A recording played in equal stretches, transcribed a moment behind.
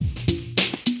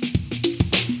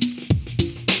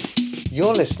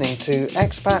You're listening to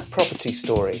Expat Property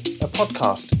Story, a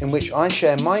podcast in which I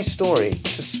share my story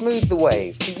to smooth the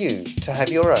way for you to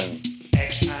have your own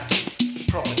Expat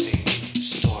Property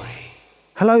Story.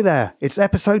 Hello there, it's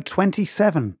episode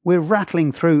 27. We're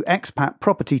rattling through expat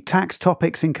property tax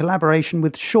topics in collaboration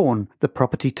with Sean, the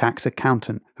property tax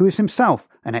accountant, who is himself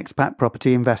an expat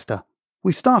property investor.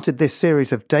 We started this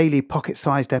series of daily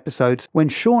pocket-sized episodes when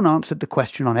Sean answered the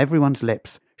question on everyone's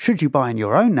lips, should you buy in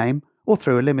your own name or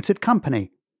through a limited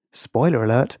company? Spoiler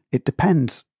alert, it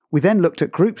depends. We then looked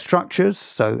at group structures,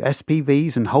 so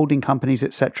SPVs and holding companies,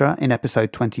 etc. in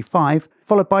episode 25,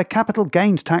 followed by capital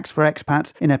gains tax for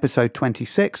expats in episode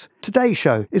 26. Today's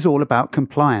show is all about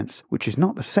compliance, which is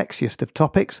not the sexiest of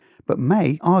topics, but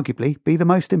may arguably be the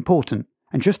most important.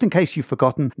 And just in case you've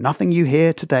forgotten, nothing you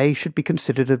hear today should be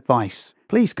considered advice.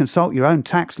 Please consult your own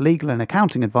tax, legal and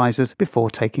accounting advisors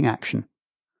before taking action.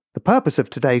 The purpose of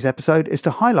today's episode is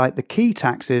to highlight the key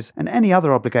taxes and any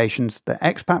other obligations that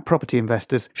expat property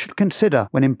investors should consider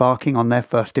when embarking on their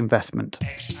first investment.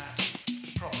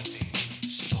 Expat Property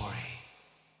Story.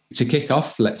 To kick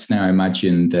off, let's now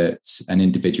imagine that an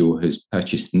individual has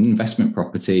purchased an investment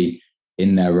property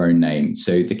in their own name.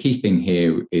 So the key thing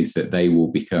here is that they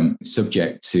will become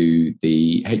subject to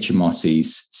the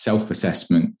HMRC's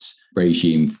self-assessment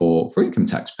regime for income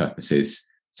tax purposes.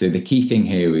 So the key thing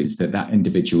here is that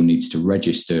individual needs to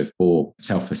register for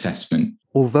self-assessment.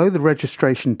 Although the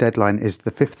registration deadline is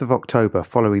the 5th of October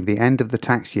following the end of the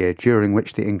tax year during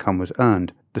which the income was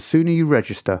earned, the sooner you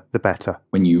register, the better.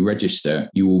 When you register,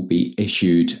 you will be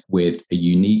issued with a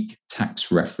unique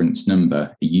tax reference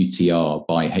number, a UTR,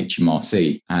 by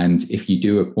HMRC. And if you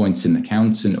do appoint an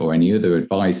accountant or any other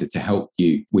advisor to help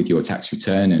you with your tax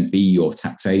return and be your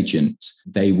tax agent,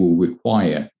 they will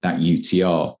require that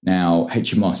UTR. Now,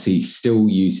 HMRC still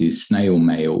uses snail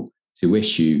mail to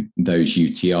issue those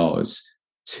UTRs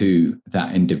to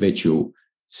that individual.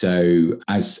 So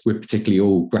as we're particularly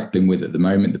all grappling with at the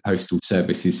moment, the Postal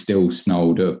Service is still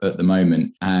snarled up at the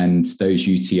moment, and those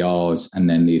UTRs and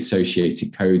then the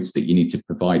associated codes that you need to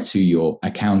provide to your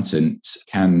accountant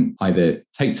can either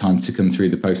take time to come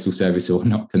through the Postal Service or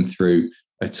not come through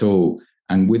at all.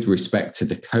 And with respect to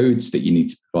the codes that you need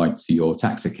to provide to your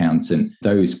tax accountant,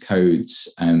 those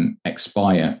codes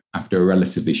expire after a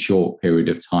relatively short period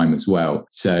of time as well.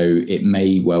 So it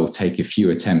may well take a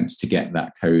few attempts to get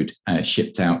that code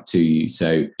shipped out to you.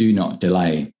 So do not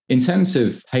delay. In terms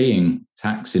of paying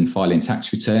tax and filing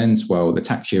tax returns, well, the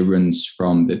tax year runs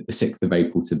from the 6th of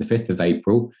April to the 5th of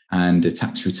April, and a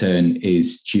tax return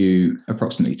is due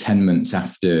approximately 10 months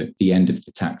after the end of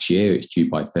the tax year. It's due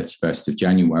by 31st of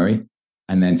January.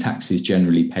 And then tax is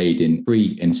generally paid in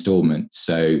 3 installments.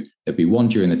 So there'll be one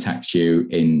during the tax year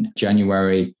in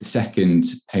January, the second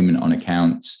payment on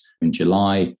account in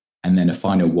July, and then a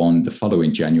final one the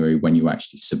following January when you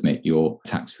actually submit your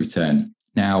tax return.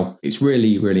 Now, it's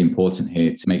really, really important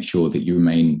here to make sure that you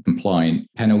remain compliant.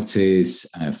 Penalties,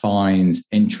 fines,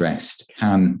 interest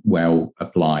can well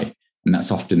apply. And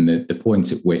that's often the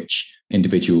point at which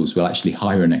individuals will actually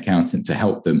hire an accountant to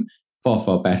help them.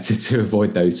 Far better to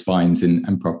avoid those fines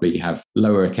and probably have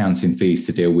lower accounting fees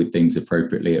to deal with things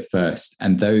appropriately at first.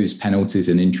 And those penalties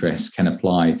and interests can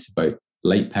apply to both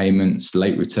late payments,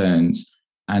 late returns,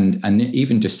 and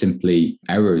even just simply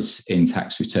errors in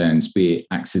tax returns, be it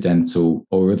accidental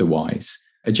or otherwise.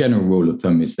 A general rule of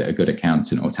thumb is that a good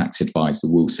accountant or tax advisor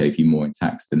will save you more in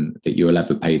tax than that you'll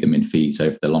ever pay them in fees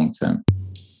over the long term.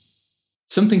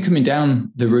 Something coming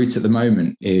down the route at the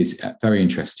moment is very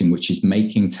interesting, which is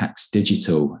making tax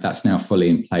digital. That's now fully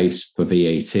in place for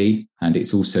VAT, and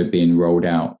it's also being rolled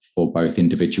out for both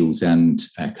individuals and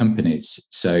companies.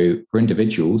 So for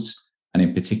individuals, and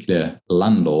in particular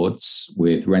landlords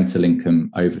with rental income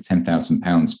over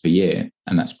 £10,000 per year,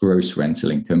 and that's gross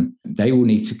rental income, they will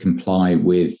need to comply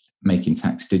with Making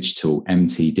Tax Digital,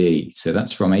 MTD. So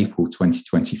that's from April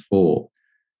 2024.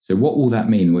 So what will that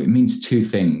mean? Well, it means two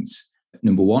things.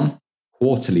 Number one,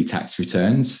 quarterly tax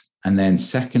returns. And then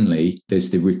secondly, there's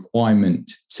the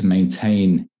requirement to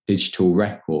maintain digital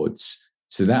records.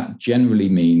 So that generally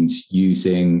means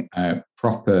using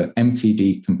proper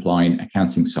MTD compliant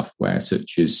accounting software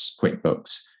such as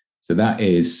QuickBooks. So that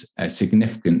is a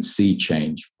significant sea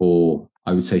change for,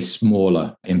 I would say,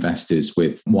 smaller investors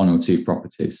with 1 or 2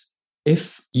 properties.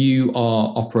 If you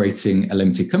are operating a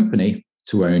limited company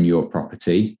to own your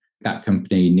property, that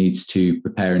company needs to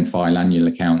prepare and file annual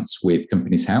accounts with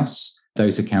Companies House.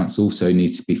 Those accounts also need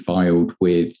to be filed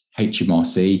with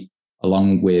HMRC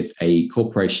along with a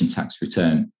corporation tax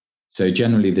return. So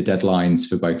generally the deadlines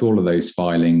for both all of those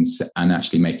filings and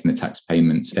actually making the tax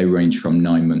payments, they range from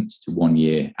 9 months to 1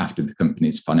 year after the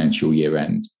company's financial year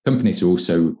end. Companies are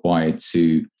also required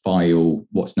to file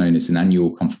what's known as an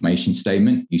annual confirmation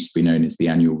statement, used to be known as the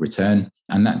annual return.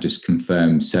 And that just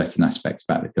confirms certain aspects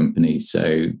about the company.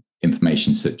 So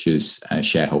information such as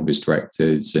shareholders,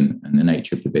 directors, and the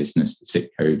nature of the business, the SIC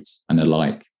codes and the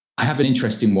like. I have an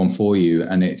interesting one for you,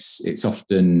 and it's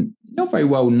often not very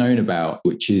well known about,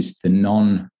 which is the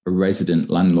non-resident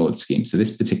landlord scheme. So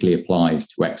this particularly applies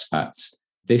to expats.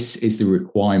 This is the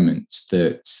requirement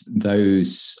that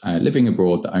those living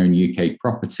abroad that own UK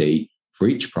property, for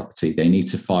each property, they need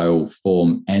to file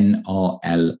Form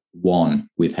NRL1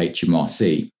 with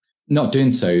HMRC. Not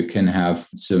doing so can have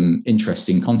some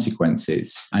interesting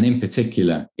consequences. And in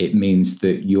particular, it means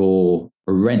that your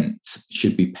rent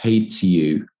should be paid to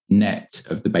you net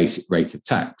of the basic rate of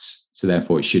tax. So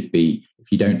therefore it should be,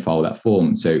 if you don't file that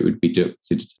form, so it would be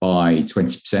deducted by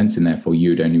 20% and therefore you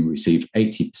would only receive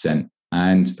 80%.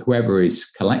 And whoever is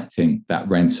collecting that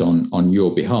rent on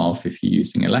your behalf, if you're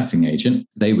using a letting agent,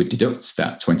 they would deduct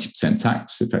that 20%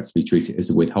 tax, effectively treat it as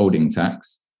a withholding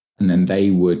tax. And then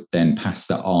they would then pass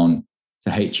that on to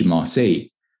HMRC.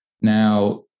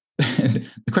 Now,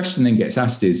 the question then gets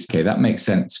asked is, okay, that makes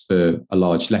sense for a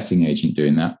large letting agent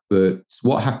doing that, but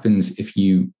what happens if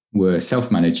you were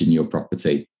self-managing your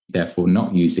property, therefore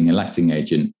not using a letting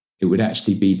agent? It would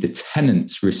actually be the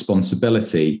tenant's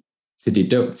responsibility to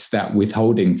deduct that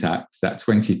withholding tax, that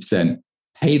 20%,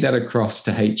 pay that across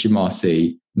to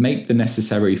HMRC, make the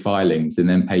necessary filings, and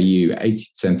then pay you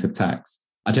 80% of tax.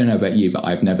 I don't know about you, but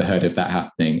I've never heard of that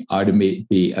happening. I'd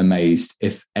be amazed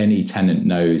if any tenant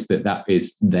knows that that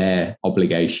is their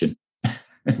obligation.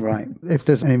 Right. If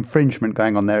there's an infringement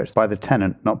going on there, it's by the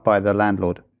tenant, not by the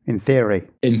landlord, in theory.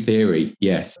 In theory,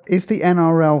 yes. Is the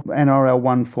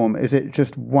NRL1 form, is it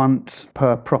just once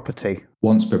per property?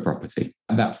 Once per property.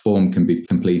 That form can be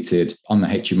completed on the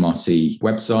HMRC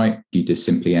website. You just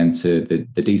simply enter the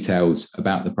details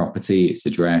about the property, its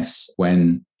address,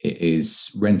 when it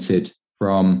is rented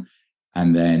from,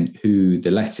 and then who the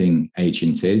letting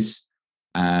agent is.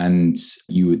 And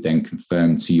you would then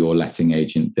confirm to your letting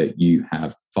agent that you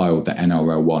have filed the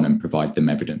NRL1 and provide them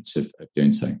evidence of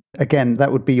doing so. Again,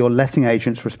 that would be your letting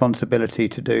agent's responsibility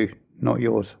to do, not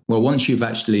yours. Well, once you've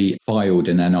actually filed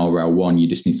an NRL1, you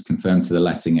just need to confirm to the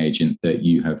letting agent that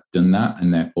you have done that,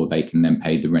 and therefore they can then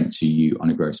pay the rent to you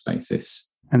on a gross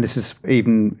basis. And this is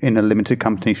even in a limited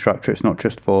company structure. It's not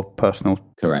just for personal.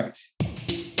 Correct.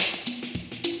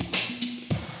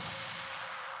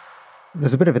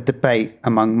 There's a bit of a debate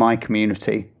among my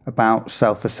community about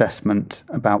self-assessment,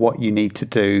 about what you need to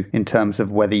do in terms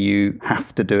of whether you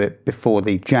have to do it before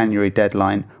the January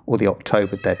deadline or the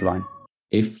October deadline.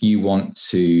 If you want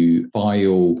to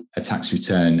file a tax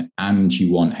return and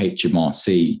you want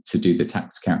HMRC to do the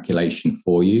tax calculation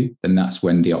for you, then that's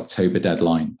when the October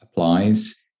deadline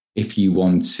applies. If you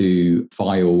want to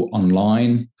file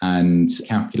online and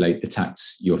calculate the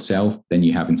tax yourself, then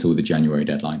you have until the January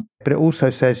deadline. But it also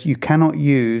says you cannot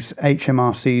use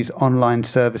HMRC's online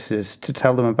services to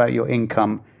tell them about your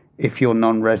income if you're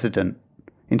non-resident.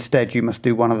 Instead, you must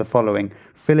do one of the following: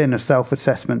 fill in a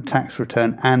self-assessment tax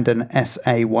return and an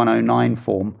SA 109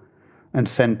 form and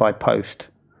send by post,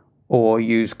 or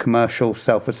use commercial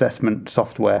self-assessment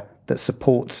software that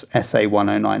supports SA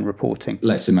 109 reporting.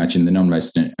 Let's imagine the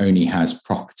non-resident only has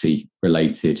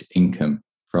property-related income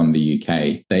from the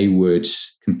UK. They would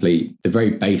complete the very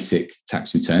basic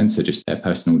tax return, so just their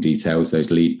personal details, those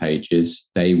lead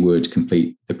pages. They would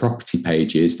complete the property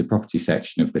pages, the property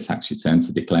section of the tax return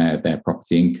to declare their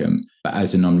property income. But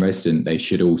as a non-resident, they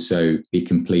should also be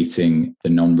completing the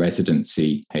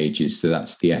non-residency pages. So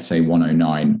that's the SA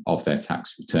 109 of their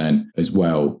tax return as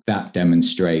well. That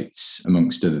demonstrates,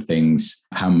 amongst other things,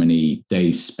 how many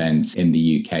days spent in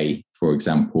the UK, for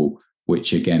example,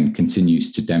 which again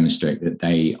continues to demonstrate that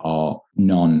they are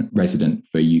non-resident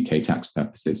for UK tax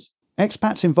purposes.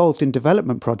 Expats involved in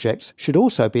development projects should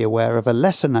also be aware of a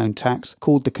lesser-known tax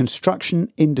called the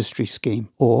Construction Industry Scheme,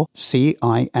 or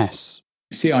CIS.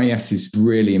 CIS is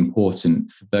really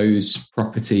important for those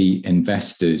property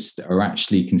investors that are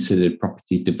actually considered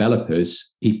property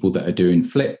developers, people that are doing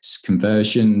flips,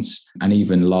 conversions, and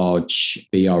even large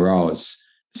BRRs.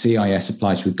 CIS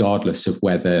applies regardless of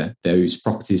whether those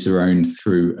properties are owned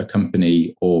through a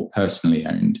company or personally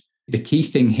owned. The key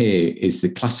thing here is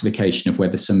the classification of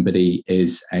whether somebody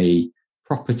is a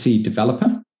property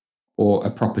developer or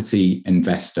a property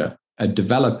investor. A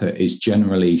developer is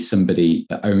generally somebody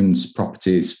that owns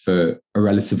properties for a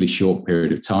relatively short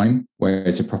period of time,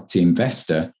 whereas a property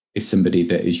investor is somebody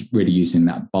that is really using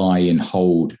that buy and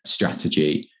hold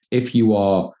strategy. If you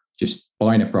are just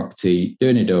buying a property,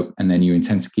 doing it up, and then you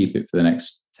intend to keep it for the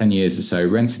next 10 years or so,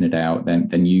 renting it out,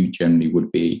 then you generally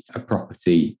would be a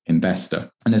property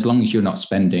investor. And as long as you're not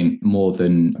spending more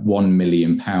than £1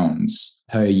 million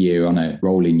per year on a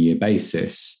rolling year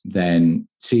basis, then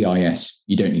CIS,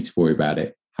 you don't need to worry about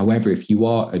it. However, if you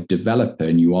are a developer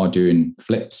and you are doing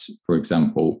flips, for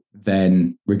example,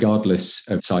 then regardless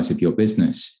of the size of your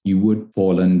business, you would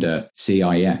fall under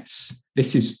CIS.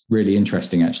 This is really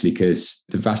interesting, actually, because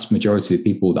the vast majority of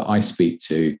people that I speak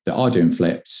to that are doing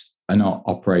flips are not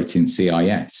operating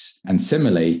CIS. And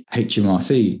similarly,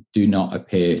 HMRC do not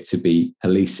appear to be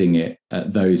policing it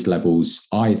at those levels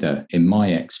either, in my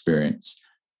experience.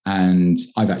 And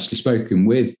I've actually spoken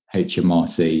with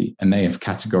HMRC, and they have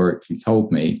categorically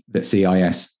told me that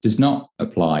CIS does not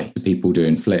apply to people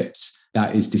doing flips.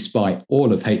 That is despite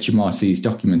all of HMRC's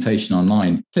documentation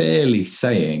online clearly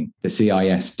saying that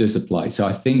CIS does apply. So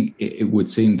I think it would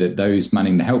seem that those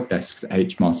manning the help desks at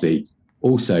HMRC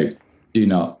also do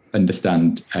not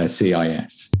understand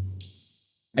CIS.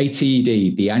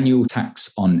 ATED, the annual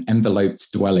tax on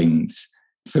enveloped dwellings.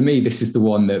 For me, this is the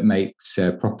one that makes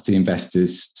property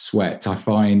investors sweat. I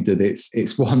find that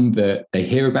it's one that they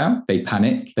hear about, they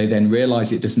panic, they then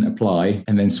realize it doesn't apply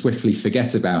and then swiftly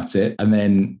forget about it. And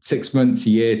then 6 months,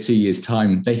 a year, 2 years'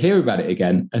 time, they hear about it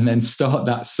again and then start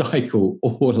that cycle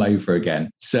all over again.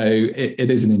 So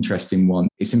it is an interesting one.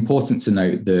 It's important to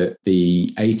note that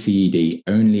the ATED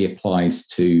only applies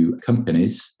to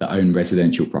companies that own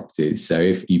residential properties. So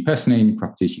if you personally own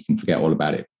properties, you can forget all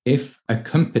about it. If a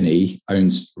company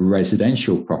owns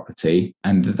residential property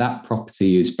and that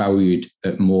property is valued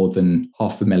at more than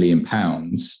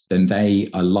 £500,000, then they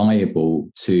are liable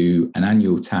to an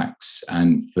annual tax.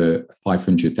 And for a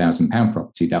 £500,000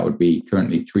 property, that would be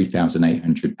currently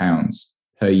 £3,800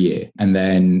 per year. And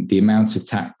then the amount of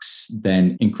tax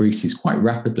then increases quite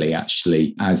rapidly,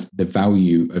 actually, as the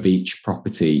value of each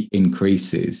property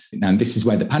increases. And this is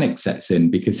where the panic sets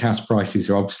in, because house prices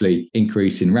are obviously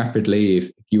increasing rapidly.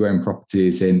 If you own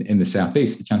properties in the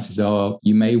southeast, the chances are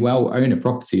you may well own a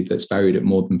property that's valued at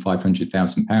more than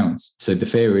 £500,000. So the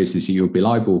fear is that you'll be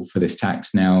liable for this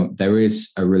tax. Now, there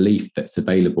is a relief that's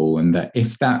available, and that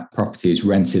if that property is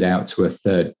rented out to a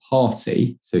third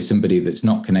party, so somebody that's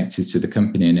not connected to the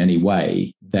company in any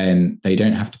way, then they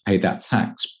don't have to pay that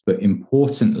tax. But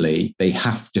importantly, they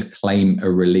have to claim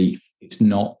a relief. It's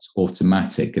not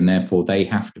automatic, and therefore they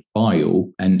have to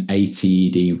file an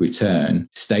ATED return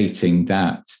stating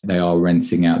that they are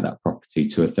renting out that property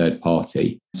to a third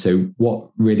party. So what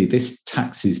really this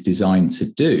tax is designed to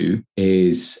do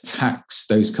is tax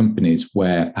those companies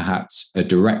where perhaps a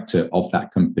director of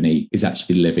that company is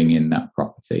actually living in that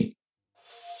property.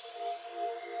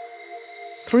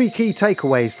 3 key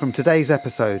takeaways from today's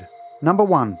episode. Number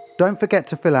 1, don't forget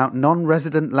to fill out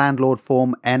non-resident landlord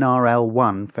form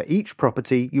NRL1 for each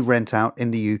property you rent out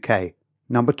in the UK.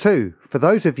 Number 2, for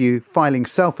those of you filing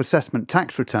self-assessment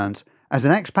tax returns, as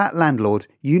an expat landlord,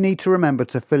 you need to remember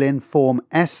to fill in form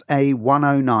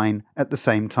SA109 at the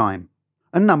same time.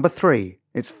 And number 3,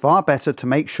 it's far better to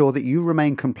make sure that you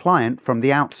remain compliant from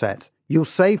the outset. You'll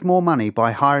save more money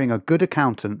by hiring a good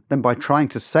accountant than by trying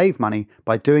to save money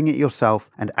by doing it yourself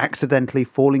and accidentally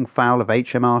falling foul of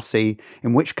HMRC,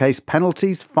 in which case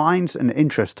penalties, fines and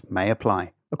interest may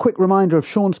apply. A quick reminder of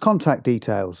Sean's contact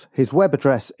details. His web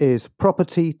address is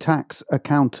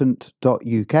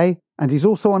propertytaxaccountant.uk, and he's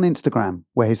also on Instagram,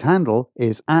 where his handle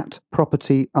is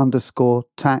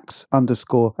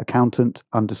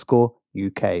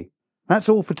 @property_tax_accountant_UK. That's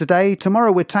all for today.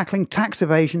 Tomorrow we're tackling tax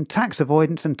evasion, tax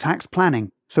avoidance and tax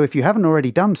planning. So if you haven't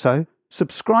already done so,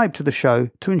 subscribe to the show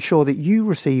to ensure that you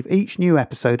receive each new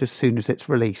episode as soon as it's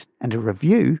released. And a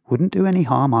review wouldn't do any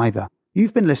harm either.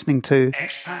 You've been listening to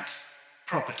Expat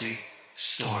Property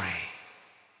Story.